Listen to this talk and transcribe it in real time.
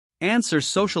Ants are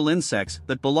social insects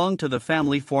that belong to the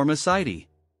family Formicidae.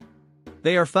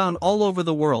 They are found all over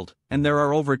the world, and there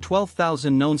are over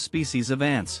 12,000 known species of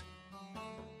ants.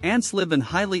 Ants live in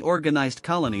highly organized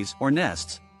colonies or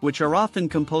nests, which are often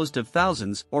composed of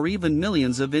thousands or even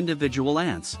millions of individual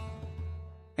ants.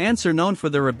 Ants are known for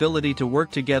their ability to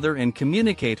work together and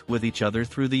communicate with each other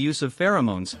through the use of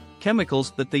pheromones,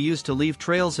 chemicals that they use to leave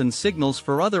trails and signals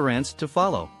for other ants to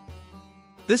follow.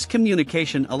 This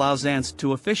communication allows ants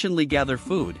to efficiently gather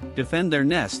food, defend their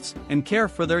nests, and care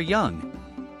for their young.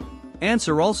 Ants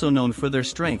are also known for their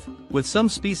strength, with some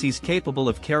species capable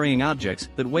of carrying objects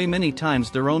that weigh many times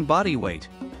their own body weight.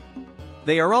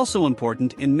 They are also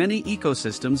important in many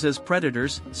ecosystems as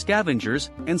predators, scavengers,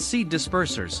 and seed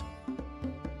dispersers.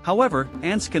 However,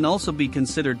 ants can also be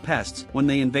considered pests when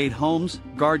they invade homes,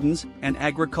 gardens, and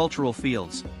agricultural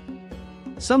fields.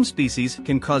 Some species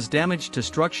can cause damage to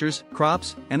structures,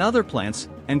 crops, and other plants,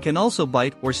 and can also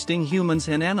bite or sting humans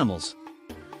and animals.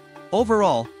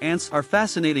 Overall, ants are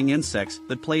fascinating insects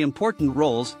that play important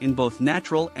roles in both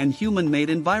natural and human-made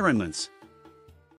environments.